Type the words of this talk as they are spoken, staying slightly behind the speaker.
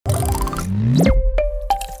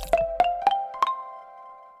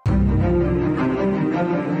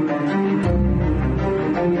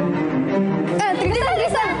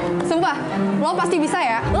Tristan. Sumpah, lo pasti bisa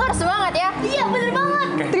ya. Lo harus semangat ya. Iya, bener banget.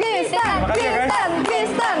 Tristan.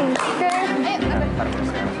 Oke.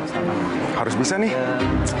 Harus bisa nih.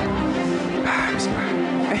 Bismillah.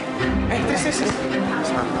 Tris.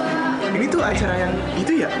 Ini tuh acara yang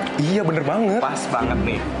itu ya? Iya bener banget. Pas banget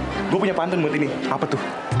nih. Gue punya pantun buat ini. Apa tuh?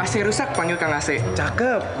 AC rusak, panggil Kang AC.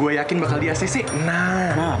 Cakep. Gue yakin bakal di ACC.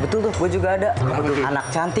 Nah, betul tuh. Gue juga ada. Apa tuh? Anak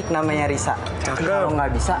cantik namanya Risa. Cakep. Kalau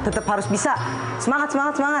nggak bisa, tetap harus bisa. Semangat.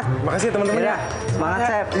 Makasih ya teman-teman ya. Semangat,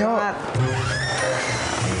 Sep. Semangat.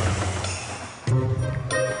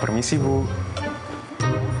 Permisi, Bu.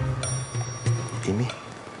 Ini.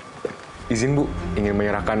 Izin, Bu. Ingin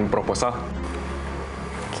menyerahkan proposal.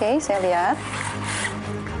 Oke, saya lihat.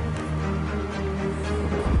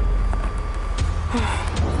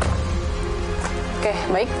 Oke,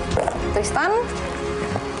 baik. Tristan,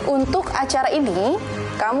 untuk acara ini,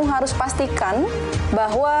 kamu harus pastikan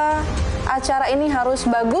bahwa acara ini harus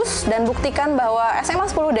bagus dan buktikan bahwa SMA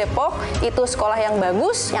 10 Depok itu sekolah yang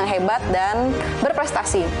bagus, yang hebat, dan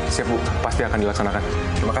berprestasi. Siap, Bu. Pasti akan dilaksanakan.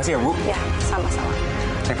 Terima kasih ya, Bu. Ya, sama-sama.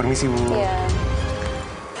 Saya permisi, Bu. Iya.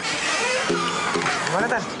 Gimana,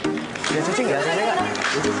 Tan? Udah cuci nggak?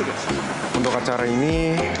 Untuk acara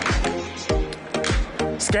ini,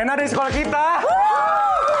 Skena dari sekolah kita.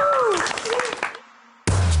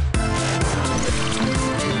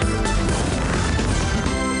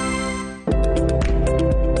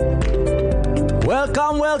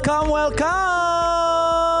 Welcome.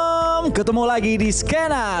 Ketemu lagi di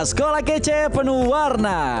Skena, sekolah kece penuh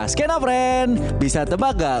warna. Skena friend, bisa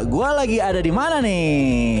tebak gak gue lagi ada di mana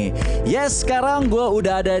nih? Yes, sekarang gue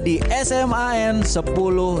udah ada di SMAN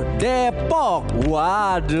 10 Depok.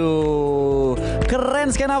 Waduh,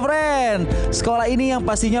 keren Skena friend. Sekolah ini yang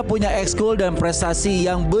pastinya punya ekskul dan prestasi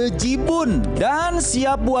yang bejibun dan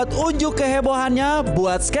siap buat unjuk kehebohannya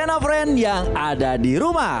buat Skena friend yang ada di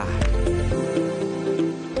rumah.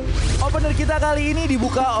 Opener kita kali ini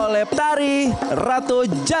dibuka oleh Tari Ratu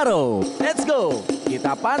Jaro. Let's go,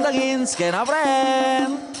 kita pantengin Skena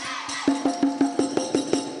friend.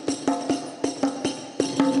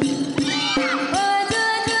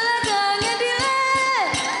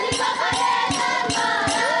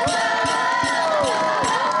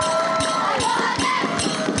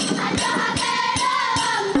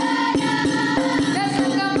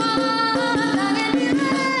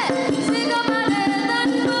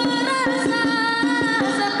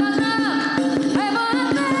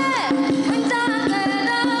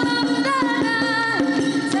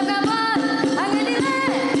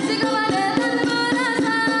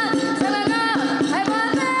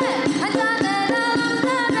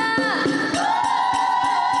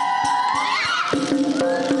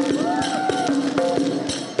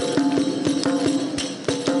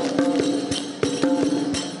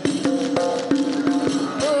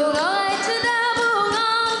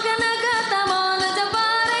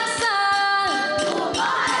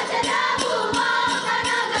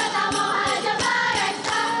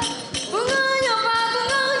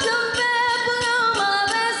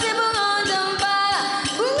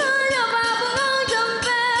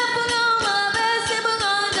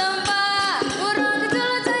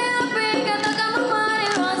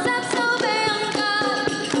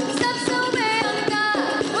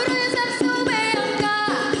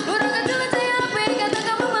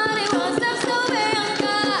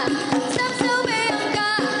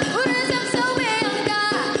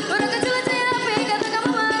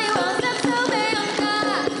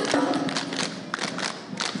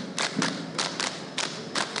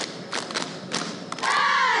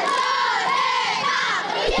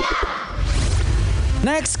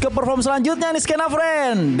 Next ke perform selanjutnya nih Skena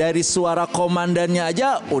friend. Dari suara komandannya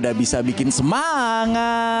aja udah bisa bikin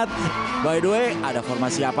semangat. By the way, ada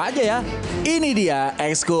formasi apa aja ya? Ini dia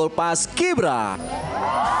ekskul pas kibra.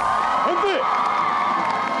 Henti.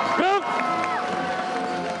 Gerak.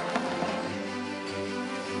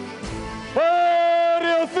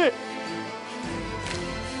 Variasi.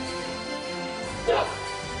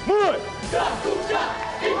 Mulai.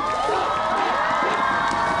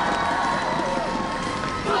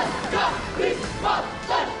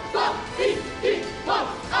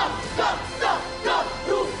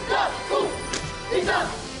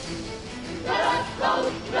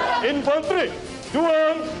 Infanteri,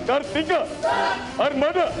 Juang, Kartika,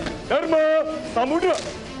 Armada, Dharma, Samudra,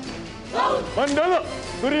 Mandala,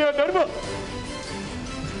 Surya Dharma,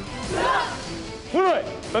 Mulai.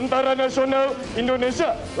 Tentara Nasional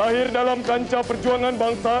Indonesia lahir dalam kancah perjuangan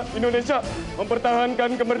bangsa Indonesia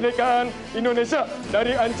mempertahankan kemerdekaan Indonesia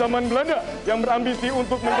dari ancaman Belanda yang berambisi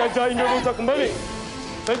untuk menjajah Indonesia kembali.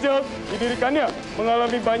 Sejak didirikannya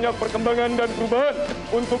mengalami banyak perkembangan dan perubahan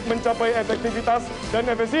untuk mencapai efektivitas dan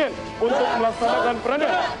efisien untuk melaksanakan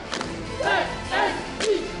perannya.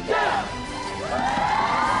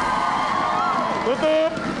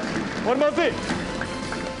 Tutup. Formasi.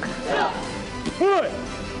 Mulai.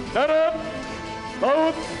 Darat,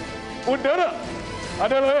 laut, udara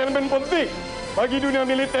adalah elemen penting bagi dunia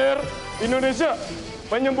militer Indonesia.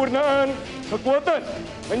 Penyempurnaan kekuatan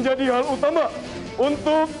menjadi hal utama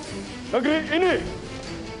untuk negeri ini.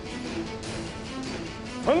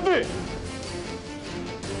 Henti.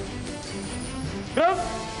 Gerak.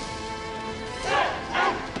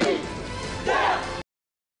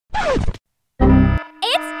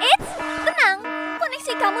 Eits, tenang.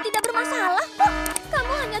 Koneksi kamu tidak bermasalah kok.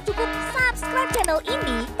 Kamu hanya cukup subscribe channel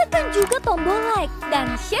ini, tekan juga tombol like,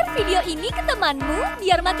 dan share video ini ke temanmu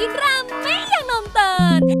biar makin rame yang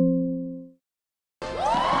nonton.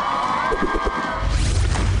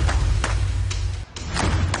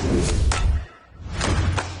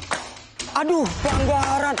 Aduh,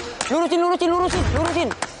 pelanggaran. Lurusin.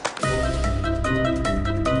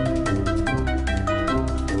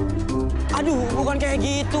 Aduh, bukan kayak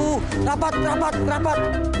gitu. Rapat.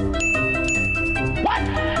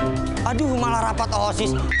 Aduh, malah rapat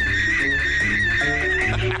OSIS.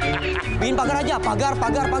 Bikin pagar aja, pagar.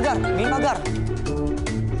 Bikin pagar.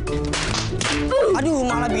 Aduh,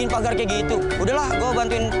 malah bikin pagar kayak gitu. Udahlah, gue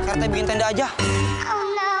bantuin RT bikin tenda aja.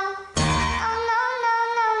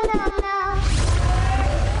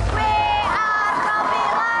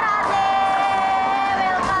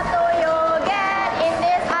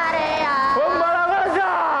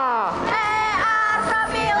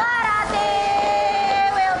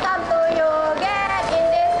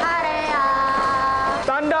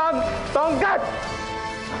 Tongkat.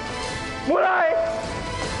 Mulai.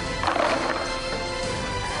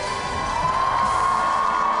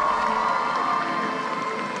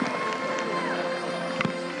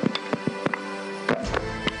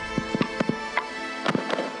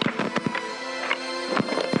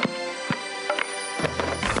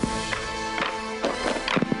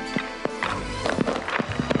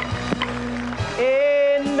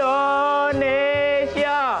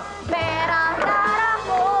 Indonesia. Merah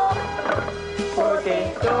darahku, Putih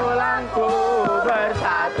tulangku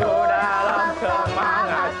bersatu dalam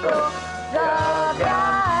semangatku.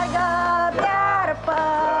 gebiar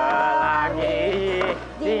Pelangi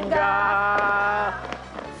tinggal.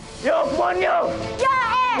 Yuk mun yuk.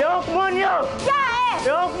 Jae, Yuk mun yuk. jae,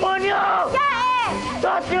 Yuk mun yuk. jae.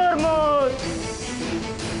 Shut your mouth.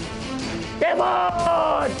 Come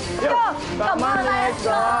on. Yo, come on, let's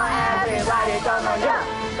go, everybody, come on, yo.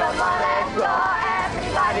 Come on, let's go,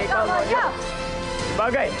 everybody, come on, yo.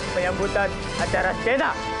 Sebagai penyambutan acara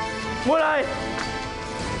Skena, mulai.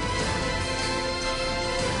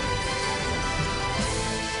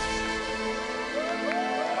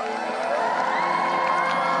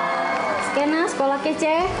 Skena, sekolah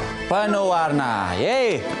kece. Penuh warna.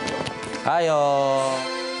 Yeay. Ayo.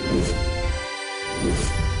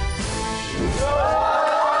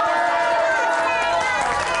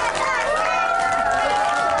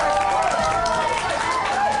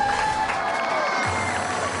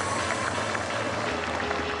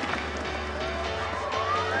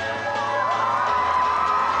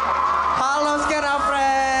 Halo Skena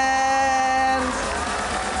Friends.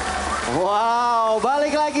 Wow,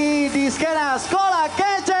 balik lagi di Skena Sekolah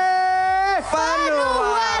Kece. Penuh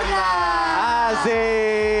warna. Asik.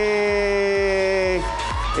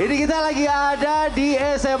 Ini kita lagi ada di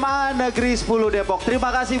SMA Negeri 10 Depok. Terima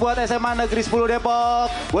kasih buat SMA Negeri 10 Depok.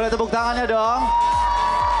 Boleh tepuk tangannya dong.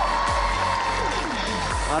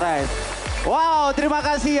 Alright. Wow, terima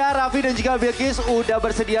kasih ya Raffi dan juga Bilkis udah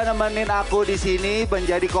bersedia nemenin aku di sini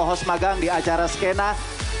menjadi co-host magang di acara Skena.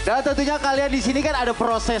 Dan tentunya kalian di sini kan ada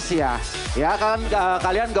proses ya. Ya kan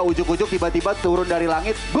kalian gak ujuk-ujuk tiba-tiba turun dari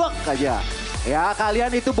langit, blok aja. Ya kalian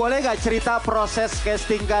itu boleh gak cerita proses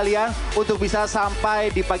casting kalian untuk bisa sampai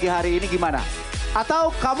di pagi hari ini gimana?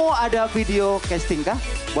 Atau kamu ada video casting kah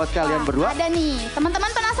buat kalian berdua? Ada nih, teman-teman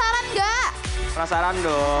penasaran nggak? Penasaran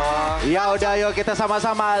dong. Ya udah yuk kita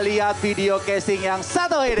sama-sama lihat video casting yang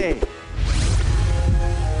satu ini.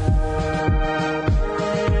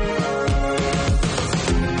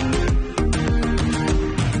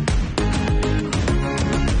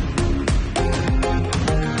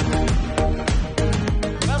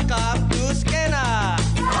 Welcome to Skena.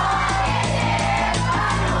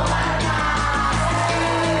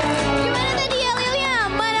 Gimana tadi ya, Leo?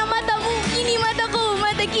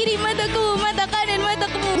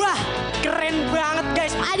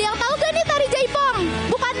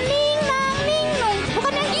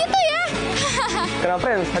 Skena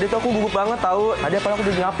Friends, tadi tuh aku gugup banget tahu. Tadi apa aku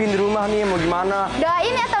udah nyiapin di rumah nih, mau gimana?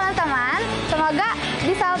 Doain ya teman-teman, semoga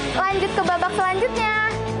bisa lanjut ke babak selanjutnya.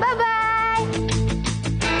 Bye-bye.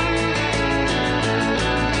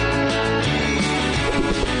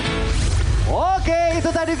 Oke, itu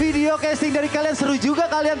tadi video casting dari kalian. Seru juga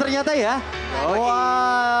kalian ternyata ya.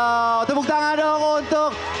 Wow, tepuk tangan dong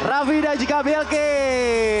untuk Raffi dan juga Bilkis.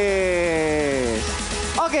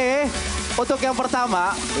 Oke, untuk yang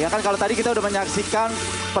pertama, ya kan kalau tadi kita udah menyaksikan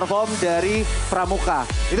perform dari Pramuka.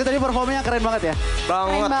 Itu tadi performnya keren banget ya?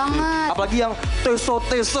 Banget. Keren banget. Apalagi yang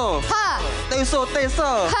teso-teso. Ha.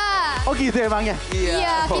 Teso-teso. Ha. Oh gitu emangnya?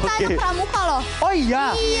 Iya, kita anak pramuka loh. Oh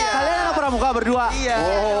iya? Iya. Kalian anak pramuka berdua? Iya.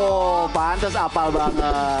 Oh, pantas apal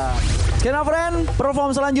banget. Skena Friend,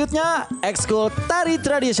 perform selanjutnya ekskul tari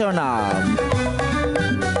tradisional.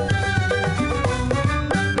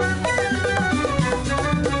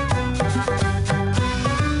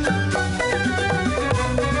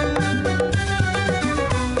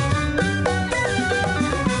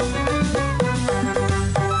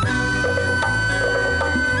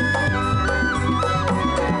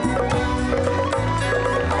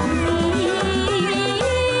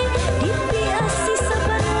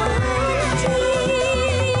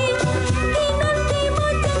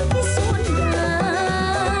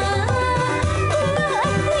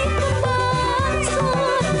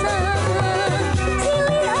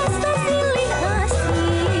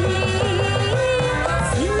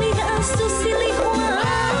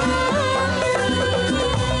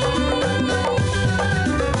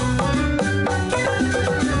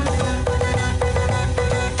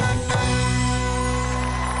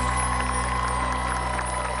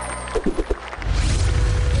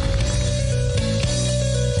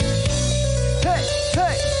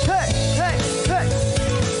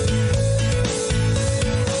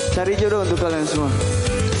 Cari jodoh untuk kalian semua.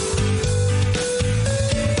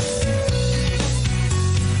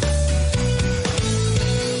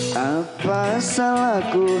 Apa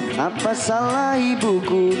salahku, apa salah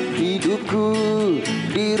ibuku, hidupku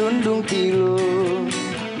dirundung pilu.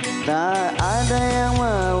 Tak ada yang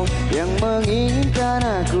mau, yang menginginkan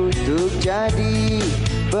aku untuk jadi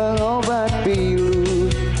pengobat pilu,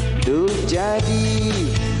 untuk jadi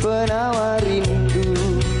penawar rindu,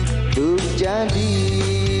 untuk jadi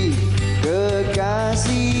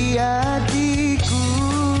kekasih hatiku.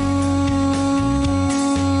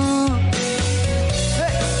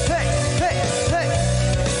 Hey, hey, hey, hey.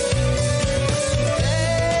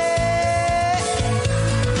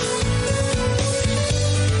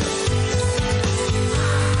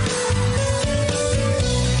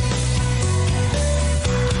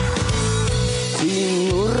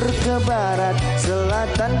 Timur ke barat,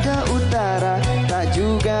 selatan ke utara, tak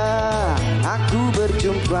juga aku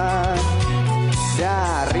berjumpa.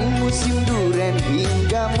 Dari musim duren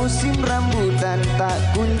hingga musim rambutan, tak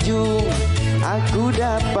kunjung aku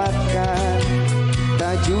dapatkan.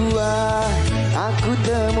 Tak jua aku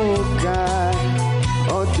temukan.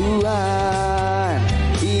 Oh Tuhan,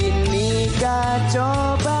 inikah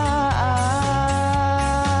cobaan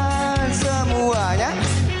semuanya?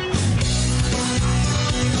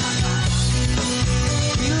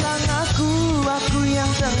 Bilang aku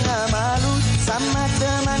yang tengah malu sama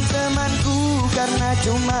teman-temanku, karena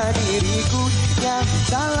cuma diriku yang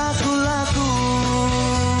salah laku.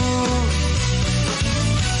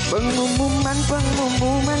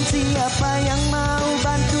 Pengumuman siapa yang mau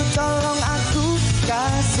bantu, tolong aku,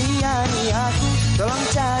 kasihani aku, tolong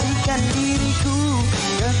carikan diriku,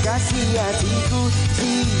 kekasih hatiku,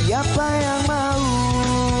 siapa yang mau.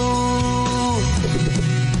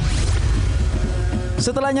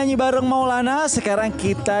 Setelah nyanyi bareng Maulana, sekarang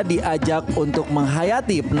kita diajak untuk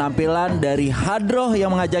menghayati penampilan dari Hadroh yang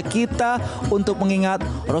mengajak kita untuk mengingat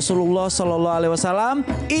Rasulullah SAW.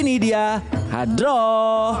 Ini dia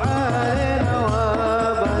Hadroh.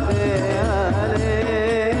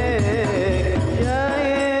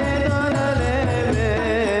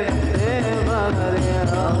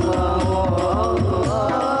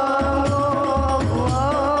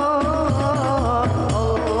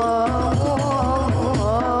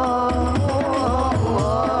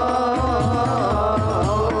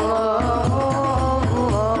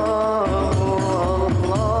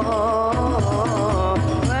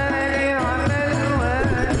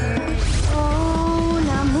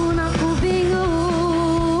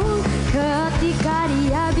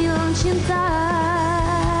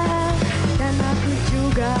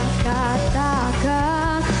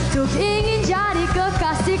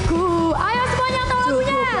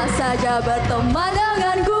 Saja berteman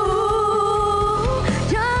denganku,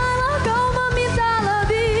 janganlah kau meminta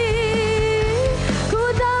lebih. Ku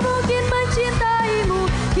tak mungkin mencintaimu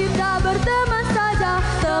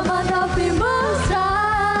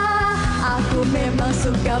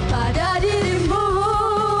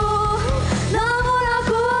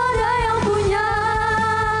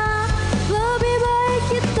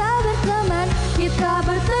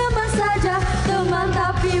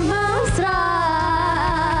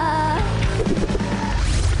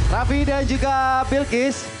dan juga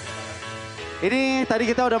Bilkis. Ini tadi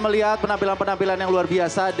kita udah melihat penampilan-penampilan yang luar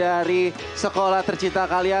biasa dari sekolah tercinta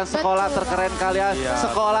kalian, sekolah terkeren kalian,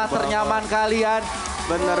 sekolah ternyaman kalian.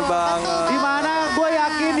 Bener banget. Dimana gue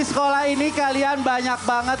yakin di sekolah ini kalian banyak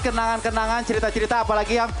banget kenangan-kenangan, cerita-cerita,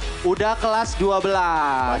 apalagi yang udah kelas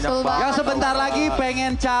 12. Yang sebentar lagi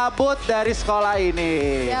pengen cabut dari sekolah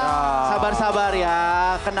ini. Sabar-sabar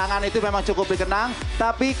ya, kenangan itu memang cukup dikenang,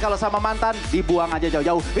 tapi kalau sama mantan dibuang aja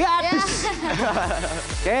jauh-jauh.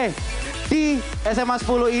 Oke. Di SMA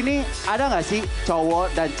 10 ini ada nggak sih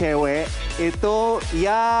cowok dan cewek itu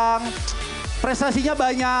yang prestasinya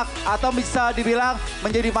banyak atau bisa dibilang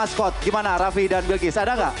menjadi maskot? Gimana Raffi dan Bilkis,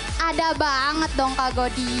 ada nggak? Ada banget dong Kak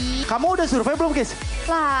Godi. Kamu udah survei belum, Kis?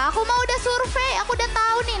 Lah, aku mau udah survei, aku udah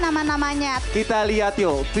tahu nih nama-namanya. Kita lihat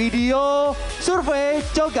yuk video survei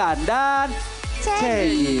Cogan dan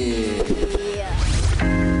Cegi.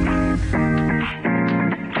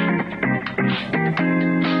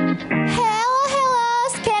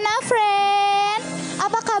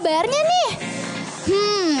 Kabarnya nih?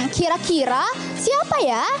 Kira-kira siapa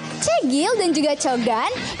ya Cegil dan juga Cogan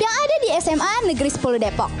yang ada di SMA Negeri 10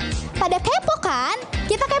 Depok? Pada kepo kan?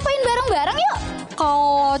 Kita kepoin bareng-bareng yuk.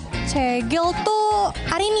 Kalau Cegil tuh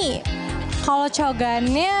Arini. Kalau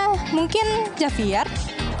Cogannya mungkin Javier.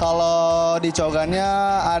 Kalau di Cogannya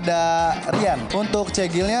ada Rian. Untuk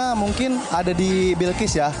Cegilnya mungkin ada di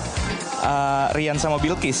Bilkis ya. Rian sama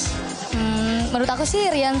Bilkis. Menurut aku sih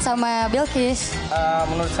Rian sama Bilkis.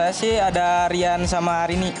 Menurut saya sih ada Rian sama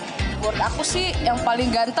Arini. Menurut aku sih yang paling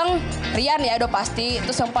ganteng Rian ya udah pasti.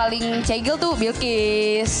 Terus yang paling Cegil tuh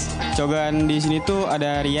Bilkis. Cogan di sini tuh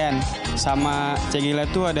ada Rian sama Cegilnya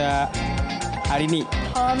tuh ada Arini.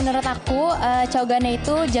 Kalau menurut aku Cogannya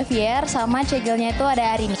itu Javier sama Cegilnya itu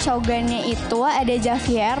ada Arini. Cogannya itu ada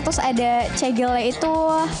Javier terus ada Cegilnya itu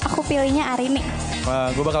aku pilihnya Arini.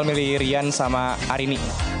 Gue bakal milih Rian sama Arini.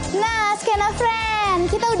 Nah, Skena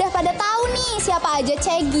Friend, kita udah pada tahu nih siapa aja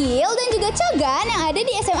Cegil dan juga Cogan yang ada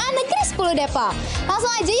di SMA Negeri 10 Depok.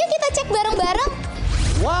 Langsung aja yuk kita cek bareng-bareng.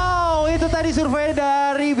 Wow, itu tadi survei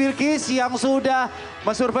dari Bilkis yang sudah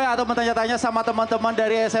mensurvei atau bertanya-tanya sama teman-teman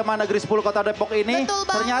dari SMA Negeri 10 Kota Depok ini. Betul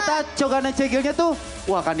banget. Ternyata Cogan dan Cegilnya tuh,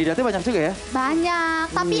 wah kandidatnya banyak juga ya.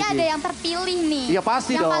 Banyak, tapi ada yang terpilih nih. Iya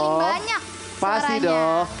pasti yang dong. Yang paling banyak. Pasti suaranya.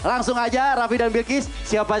 dong. Langsung aja Raffi dan Bilkis,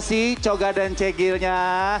 siapa sih Cogan dan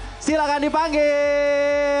Cegilnya? Silakan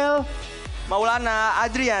dipanggil. Maulana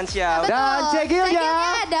Adriansyah. Dan Cegilnya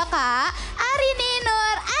ada Kak Arini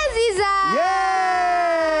Nur Aziza.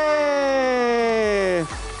 Yeay.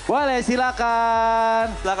 Boleh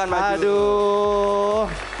silakan. Silakan maju. Aduh.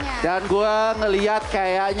 Dan gue ngeliat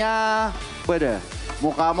kayaknya beda.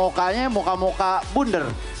 Muka-mukanya muka-muka bunder.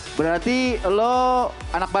 Berarti lo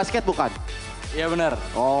anak basket bukan? Iya benar.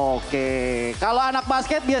 Oke. Kalau anak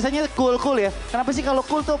basket biasanya cool-cool ya. Kenapa sih kalau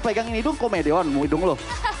cool tuh pegangin hidung komedian hidung lo?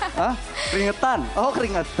 Hah? Keringetan. Oh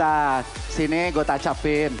keringetan. Sini gue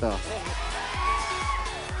tacapin tuh.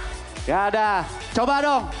 Ya ada. Coba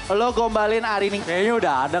dong lo gombalin Arini. Kayaknya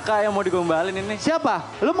udah ada Kak yang mau digombalin ini.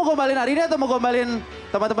 Siapa? Lo mau gombalin Arini atau mau gombalin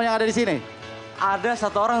teman-teman yang ada di sini? Ada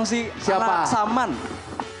satu orang sih. Siapa? Anak Saman.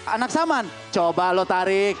 Anak Saman? Coba lo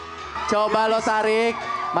tarik. Coba lo tarik.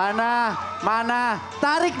 Mana? Mana?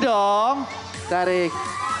 Tarik dong. Tarik.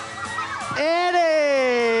 Ini.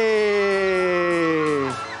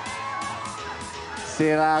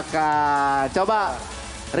 Silakan. Coba.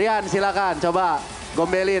 Rian silakan. Coba.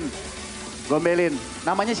 Gombelin. Gombelin.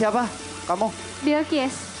 Namanya siapa? Kamu?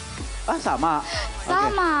 Bilkis. Ah sama.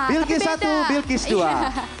 Sama. Okay. Bilkis tapi 1, Bilkis 2. Iya.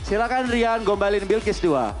 Silakan Rian gombalin Bilkis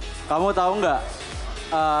 2. Kamu tahu nggak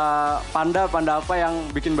panda apa yang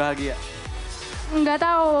bikin bahagia? Nggak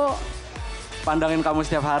tahu. Pandangin kamu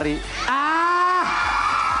setiap hari.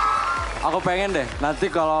 Aku pengen deh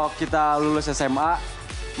nanti kalau kita lulus SMA,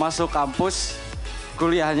 masuk kampus,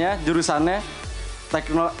 kuliahnya, jurusannya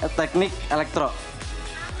teknik elektro.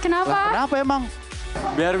 Kenapa? Lah, kenapa emang?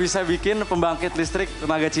 Biar bisa bikin pembangkit listrik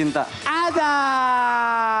tenaga cinta. Ada.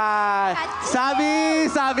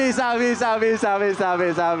 Sabi.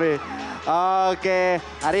 Oke,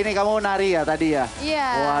 hari ini kamu nari ya tadi ya?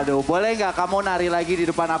 Iya. Waduh, boleh nggak kamu nari lagi di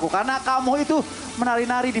depan aku? Karena kamu itu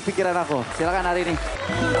menari-nari di pikiran aku. Silakan hari ini.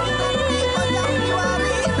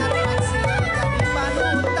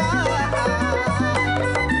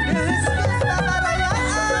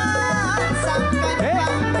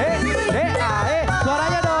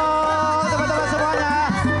 Suaranya dong, teman-teman semuanya.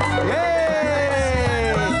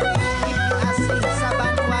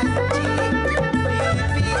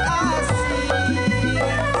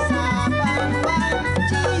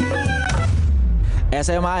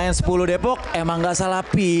 SMA N 10 Depok emang gak salah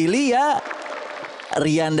pilih ya.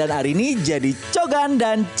 Rian dan Arini jadi cogan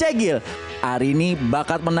dan cegil. Arini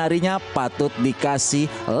bakat menarinya patut dikasih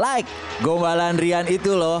like. Gombalan Rian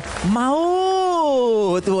itu loh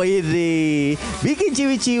maut. Widih, bikin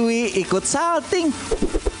ciwi-ciwi ikut salting.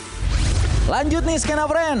 Lanjut nih Skena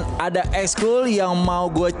friend, ada ekskul yang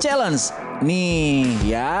mau gue challenge. Nih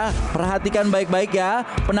ya, perhatikan baik-baik ya.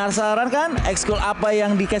 Penasaran kan ekskul apa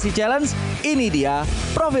yang dikasih challenge? Ini dia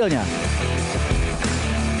profilnya.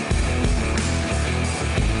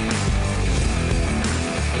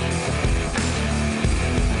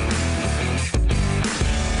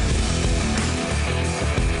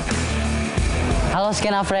 Halo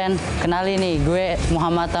Skena friend, kenalin nih, gue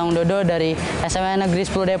Muhammad Dodo dari SMA Negeri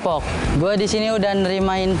 10 Depok. Gue di sini udah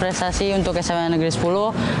nerimain prestasi untuk SMA Negeri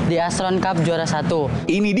 10 di Astron Cup juara 1.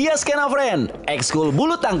 Ini dia Skena friend, ekskul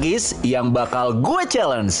bulu tangkis yang bakal gue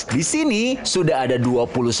challenge. Di sini sudah ada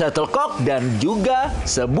 20 shuttlecock dan juga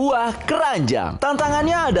sebuah keranjang.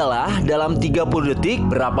 Tantangannya adalah dalam 30 detik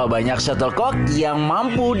berapa banyak shuttlecock yang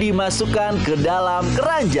mampu dimasukkan ke dalam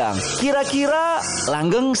keranjang. Kira-kira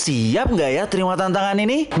Langgeng siap nggak ya terima tantangan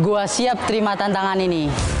ini? Gua siap terima tantangan ini.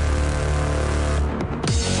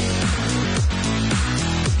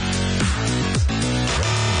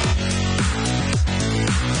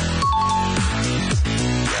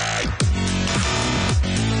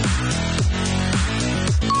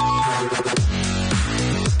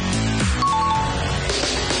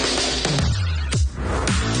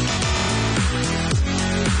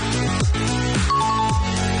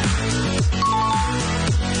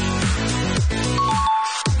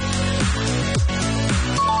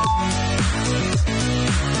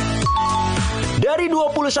 Dari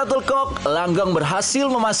 20 shuttlecock, Langgeng berhasil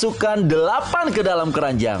memasukkan 8 ke dalam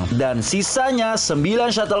keranjang. Dan sisanya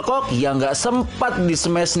 9 shuttlecock yang gak sempat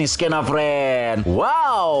di-smash nih Skena friend.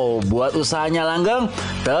 Wow, buat usahanya Langgeng,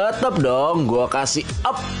 tetep dong gue kasih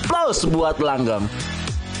applause buat Langgeng.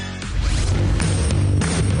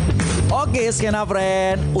 Oke Skena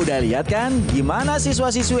friend, udah lihat kan gimana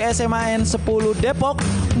siswa-siswi SMAN 10 Depok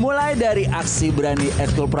mulai dari aksi berani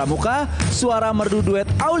ekskul pramuka, suara merdu duet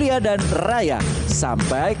Aulia dan Raya,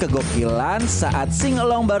 sampai kegokilan saat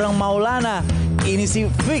sing-along bareng Maulana. Ini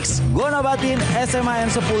sih fix gue nobatin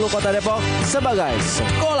SMAN 10 Kota Depok sebagai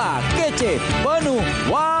sekolah kece penuh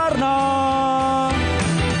warna.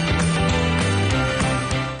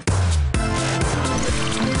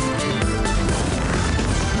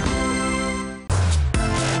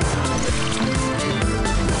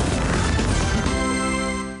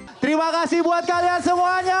 Terima kasih buat kalian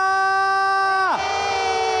semuanya.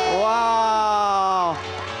 Wow.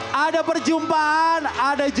 Ada perjumpaan,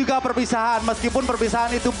 ada juga perpisahan. Meskipun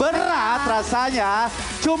perpisahan itu berat rasanya.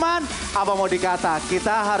 Cuman apa mau dikata,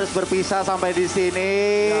 kita harus berpisah sampai di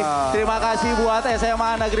sini. Terima kasih buat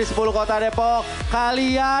SMA Negeri 10 Kota Depok.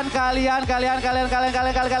 Kalian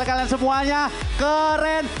semuanya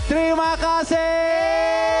keren. Terima kasih.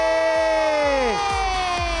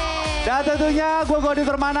 Dan tentunya gue Godi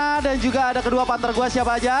Permana dan juga ada kedua partner gue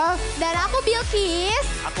siapa aja? Dan aku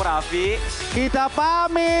Bilkis. Aku Raffi. Kita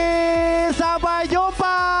pamit, sampai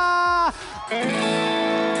jumpa.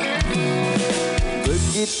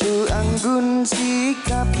 Begitu anggun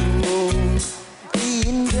sikapmu,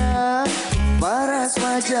 indah paras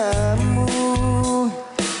wajahmu,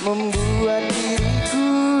 membuat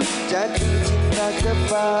diriku jatuh cinta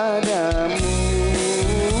kepadamu.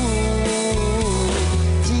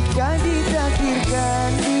 Jika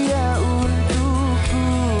ditakdirkan dia untukku,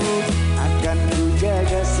 akan ku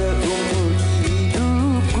jaga seumur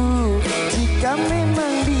hidupku. Jika memang